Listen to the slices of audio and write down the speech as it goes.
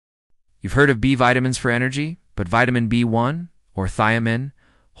You've heard of B vitamins for energy, but vitamin B1, or thiamine,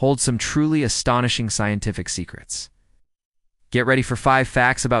 holds some truly astonishing scientific secrets. Get ready for 5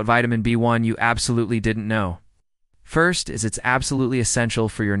 facts about vitamin B1 you absolutely didn't know. First is it's absolutely essential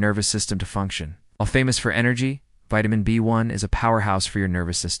for your nervous system to function. While famous for energy, vitamin B1 is a powerhouse for your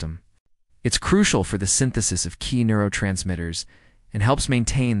nervous system. It's crucial for the synthesis of key neurotransmitters and helps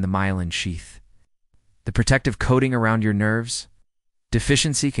maintain the myelin sheath, the protective coating around your nerves.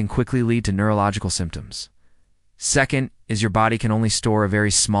 Deficiency can quickly lead to neurological symptoms. Second is your body can only store a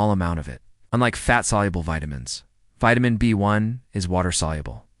very small amount of it. Unlike fat-soluble vitamins, vitamin B1 is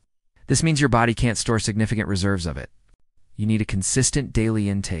water-soluble. This means your body can't store significant reserves of it. You need a consistent daily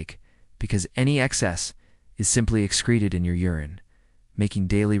intake because any excess is simply excreted in your urine, making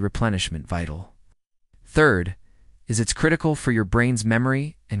daily replenishment vital. Third is it's critical for your brain's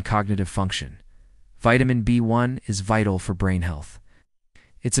memory and cognitive function. Vitamin B1 is vital for brain health.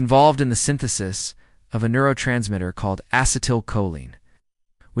 It's involved in the synthesis of a neurotransmitter called acetylcholine,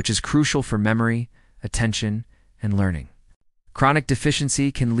 which is crucial for memory, attention, and learning. Chronic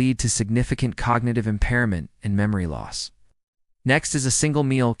deficiency can lead to significant cognitive impairment and memory loss. Next is a single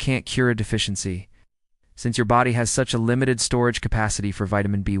meal can't cure a deficiency. Since your body has such a limited storage capacity for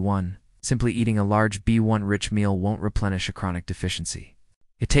vitamin B1, simply eating a large B1-rich meal won't replenish a chronic deficiency.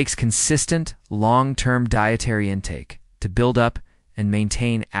 It takes consistent, long-term dietary intake to build up and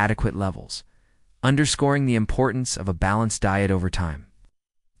maintain adequate levels, underscoring the importance of a balanced diet over time.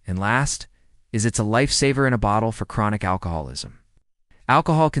 And last is it's a lifesaver in a bottle for chronic alcoholism.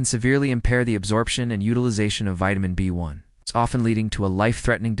 Alcohol can severely impair the absorption and utilization of vitamin B1. It's often leading to a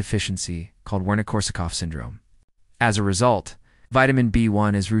life-threatening deficiency called Wernicke-Korsakoff syndrome. As a result, vitamin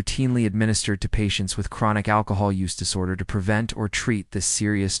B1 is routinely administered to patients with chronic alcohol use disorder to prevent or treat this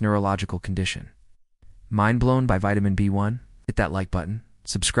serious neurological condition. Mind blown by vitamin B1? Hit that like button,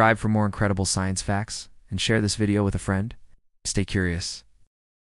 subscribe for more incredible science facts, and share this video with a friend. Stay curious.